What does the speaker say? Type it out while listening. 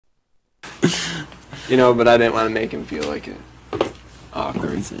You know, but I didn't want to make him feel like it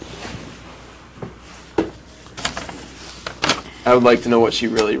awkward. I would like to know what she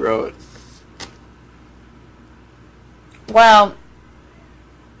really wrote. Well,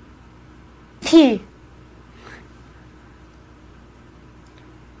 P.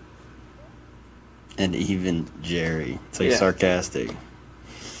 And even Jerry. It's like sarcastic.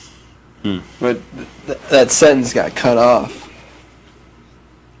 But that sentence got cut off.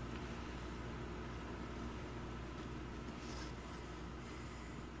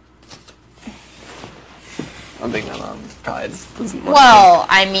 I think my mom probably doesn't like Well,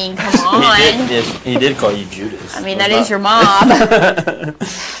 I mean, come on. He did call you Judas. I mean, that is your mom.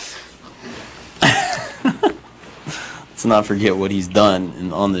 Let's not forget what he's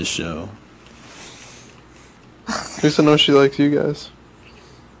done on this show. At least I know she likes you guys.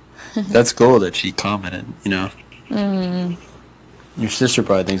 That's cool that she commented, you know. Mm. Your sister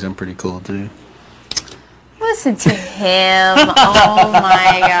probably thinks I'm pretty cool, too. Listen to him. Oh,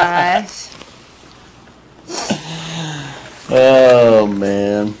 my gosh. Oh,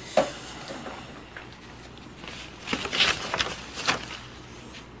 man.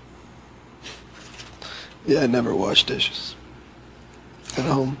 Yeah, I never wash dishes at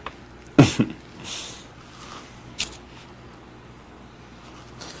home.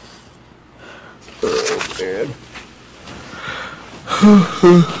 Oh, man.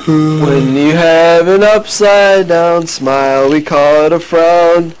 When you have an upside down smile, we call it a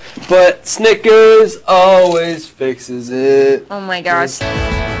frown. But Snickers always fixes it. Oh my gosh.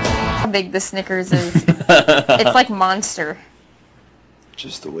 How big the Snickers is. It's like Monster.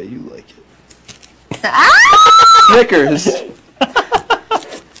 Just the way you like it. Ah! Snickers.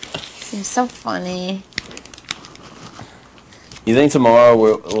 Seems so funny. You think tomorrow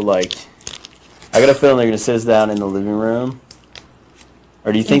we'll like... I got a feeling they're going to sit us down in the living room.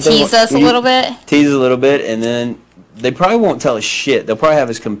 Or do you think tease us a little bit? Tease us a little bit, and then they probably won't tell us shit. They'll probably have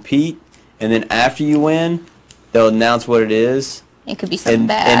us compete, and then after you win, they'll announce what it is. It could be something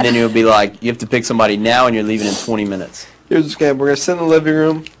bad. And then it'll be like, you have to pick somebody now, and you're leaving in 20 minutes. Here's the scam. We're going to sit in the living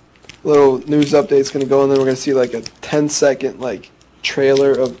room. Little news update's going to go, and then we're going to see like a 10-second like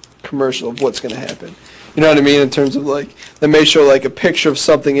trailer of commercial of what's going to happen. You know what I mean? In terms of like, they may show like a picture of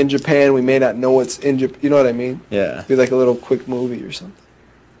something in Japan. We may not know what's in Japan. You know what I mean? Yeah. Be like a little quick movie or something.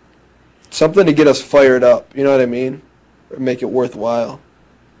 Something to get us fired up. You know what I mean? Or make it worthwhile.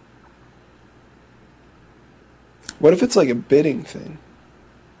 What if it's like a bidding thing?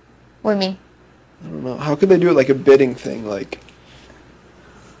 What do you mean? I don't know. How could they do it like a bidding thing? Like,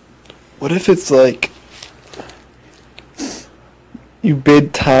 what if it's like you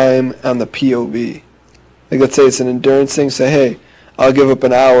bid time on the POV? Like, let's say it's an endurance thing. Say, hey, I'll give up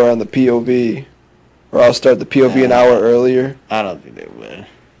an hour on the POV, or I'll start the POV an hour earlier. I don't think they would.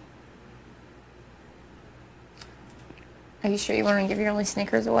 Are you sure you want to give your only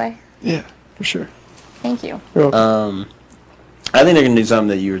Snickers away? Yeah, for sure. Thank you. I think they're going to do something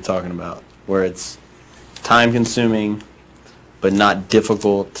that you were talking about, where it's time-consuming, but not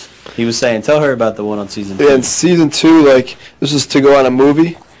difficult. He was saying, tell her about the one on season 2. Yeah, in season 2, like, this is to go on a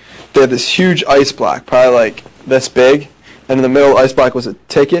movie. They had this huge ice block, probably like this big, and in the middle of the ice block was a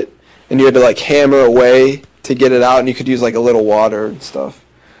ticket, and you had to like hammer away to get it out, and you could use like a little water and stuff.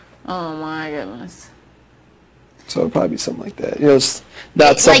 Oh my goodness. So it'd probably be something like that. You know, it's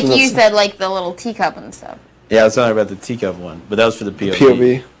not something like you that's said, like the little teacup and stuff. Yeah, I was talking about the teacup one, but that was for the POV.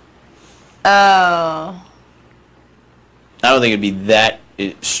 POV. Oh. I don't think it'd be that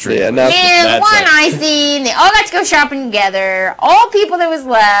strict. Yeah, And not one icing. They all got to go shopping together. All people that was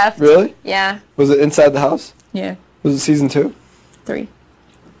left. Really? Yeah. Was it inside the house? Yeah. Was it season 2? 3.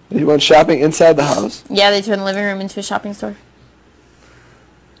 You went shopping inside the house? Yeah, they turned the living room into a shopping store.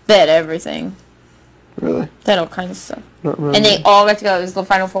 They had everything. Really? They had all kinds of stuff. Not remember. And they all got to go. It was the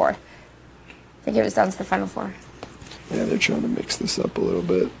final 4. I think it was down to the final 4. Yeah, they're trying to mix this up a little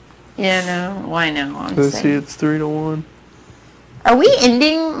bit. Yeah, no. Why no, Let's honestly. see, it's 3-1. Are we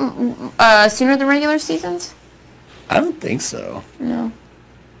ending sooner than regular seasons? I don't think so. No.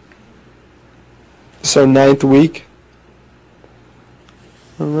 So 9th week?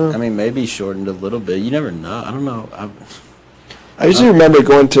 I don't know. I mean, maybe shortened a little bit. You never know. I don't know. I usually remember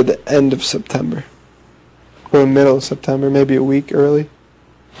going to the end of September. Or middle of September, maybe a week early.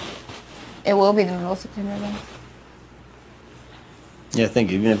 It will be the middle of September, though. Yeah, I think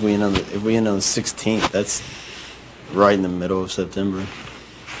even if we end on the 16th, that's right in the middle of September.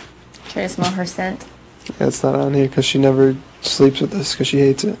 Try to smell her scent. Yeah, it's not on here because she never sleeps with us because she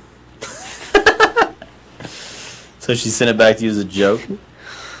hates it. So she sent it back to you as a joke?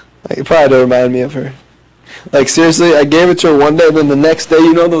 Like, probably to remind me of her. Like, seriously, I gave it to her one day, then the next day,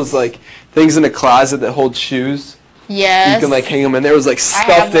 you know those, like, things in a closet that hold shoes? Yes. You can, like, hang them in. There was, like,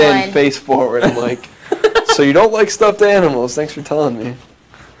 I have stuffed in, one. face forward. I'm like, so you don't like stuffed animals. Thanks for telling me.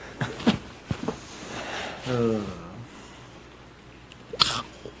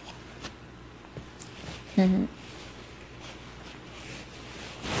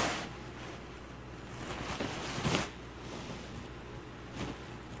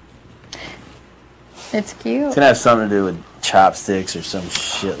 It's cute. It's gonna have something to do with chopsticks or some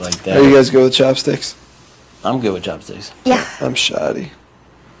shit like that. Are you guys good with chopsticks? I'm good with chopsticks. Yeah. I'm shoddy.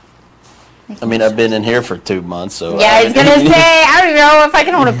 I mean, I've been in here for 2 months, so. Yeah, I was gonna say, I don't even know if I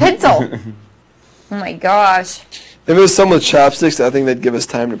can hold a pencil. Oh my gosh. If it was someone with chopsticks, I think they'd give us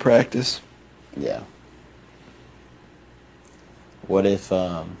time to practice. Yeah. What if we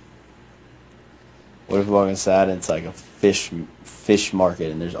walk inside and it's like a fish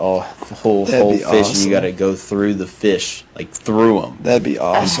market and there's whole That'd be fish and awesome. you got to go through the fish, like through them, That'd be and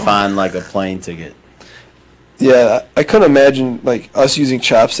awesome. find like a plane ticket. Yeah, I couldn't imagine, like, us using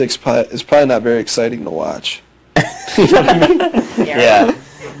chopsticks is probably not very exciting to watch. You know what I mean? Yeah,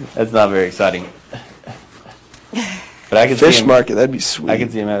 that's not very exciting. But I could Fish see him, market, that'd be sweet. I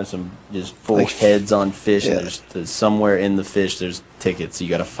could see him having some just full Like, heads on fish, yeah. and there's somewhere in the fish there's tickets you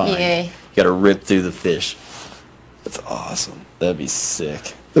got to find. Yay. You got to rip through the fish. That's awesome. That'd be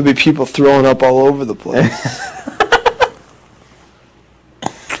sick. There'll be people throwing up all over the place.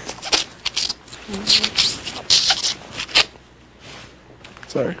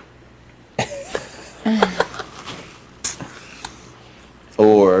 Sorry.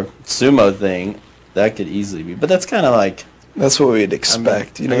 Or sumo thing, that could easily be. But that's kind of like, That's what we'd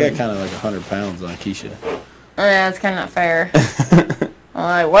expect. I You know, got kind of like 100 pounds on Keesha. Oh, yeah, that's kind of not fair.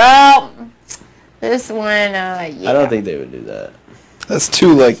 I'm like, well, this one, yeah. I don't think they would do that. that's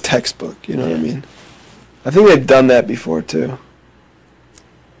too, like, textbook. You know what I Yeah. mean? I think they've done that before too.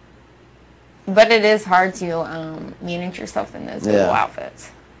 But it is hard to manage yourself in those little Yeah. outfits.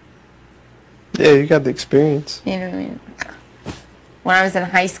 Yeah, you got the experience. You know what I mean? When I was in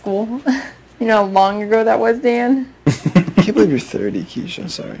high school, you know how long ago that was, Dan? I can't believe you're 30, Keisha.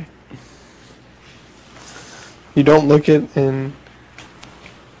 Sorry. You don't look it, and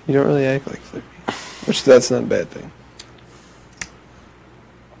you don't really act like 30. Which, that's not a bad thing.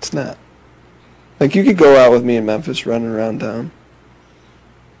 It's not. Like, you could go out with me in Memphis running around town.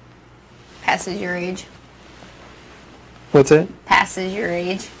 Passes your age. What's that? Passes your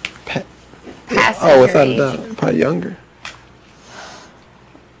age. Pa- Passes Oh, your without a age. doubt. Probably younger.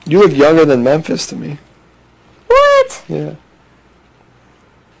 You look younger than Memphis to me. What? Yeah.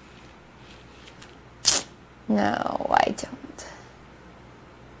 No, I don't.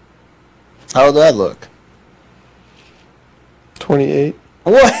 How old do I look? 28.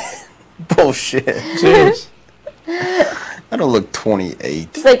 What? Bullshit. Serious. I don't look 28.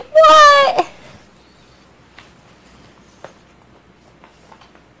 It's like, what?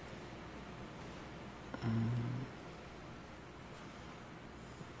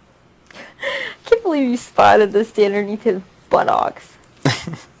 I can't believe you spotted this underneath his buttocks.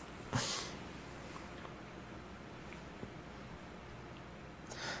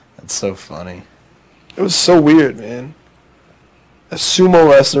 That's so funny. It was so weird, man. A sumo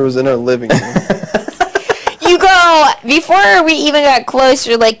wrestler was in our living room. You go, before we even got close,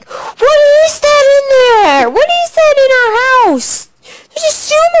 you're like, what is that in there? What is that in our house? There's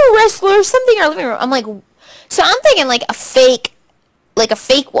a sumo wrestler or something in our living room. I'm like, so I'm thinking like a fake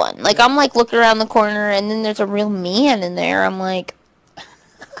one. Like, I'm like looking around the corner and then there's a real man in there. I'm like,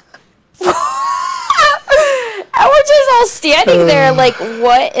 and we're just all standing there like,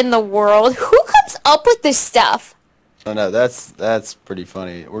 what in the world? Who comes up with this stuff? Oh no, that's pretty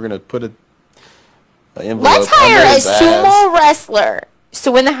funny. We're gonna put an envelope Let's hire under a his ass. sumo wrestler.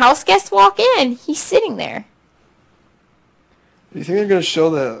 So when the house guests walk in, he's sitting there. Do you think they're going to show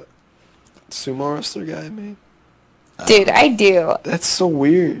the sumo wrestler guy, man? Dude, I do. That's so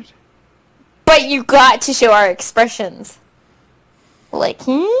weird. But you got to show our expressions. Like,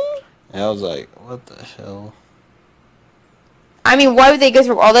 And I was like, what the hell? I mean, why would they go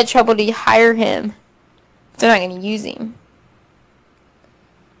through all that trouble to hire him if they're not going to use him?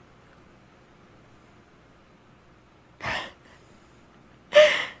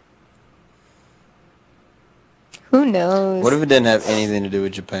 Who knows? What if it didn't have anything to do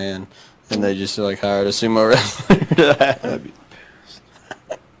with Japan, and they just like hired a sumo wrestler? That'd be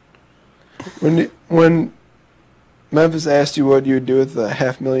the best. When Memphis asked you what you would do with the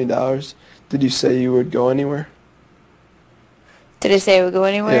 $500,000, did you say you would go anywhere? Did it say it would go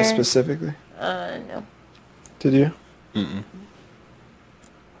anywhere? Yeah, specifically. No. Did you? Mm-mm.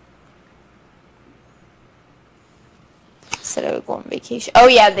 said I would go on vacation. Oh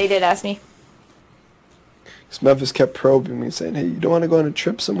yeah, they did ask me. Because Memphis kept probing me, saying, "Hey, you don't want to go on a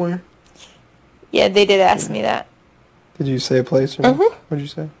trip somewhere?" Yeah, they did ask me that. Did you say a place or not? Mhm. What'd you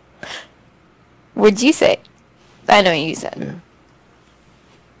say? What'd you say? I know what you said. Yeah.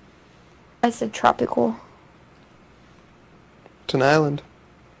 I said tropical. It's an island.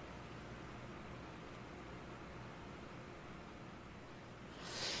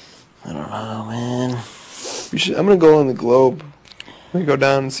 I don't know, man. I'm gonna go on the globe. I'm gonna go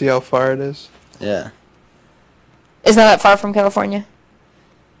down and see how far it is. Yeah. It's not that far from California.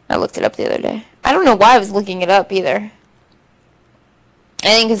 I looked it up the other day. I don't know why I was looking it up either. I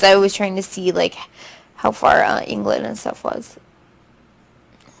think because I was trying to see like how far England and stuff was.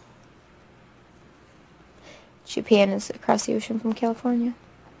 Japan is across the ocean from California.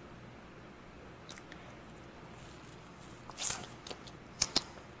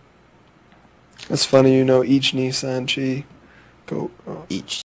 It's funny, you know, each Nissan G go. Each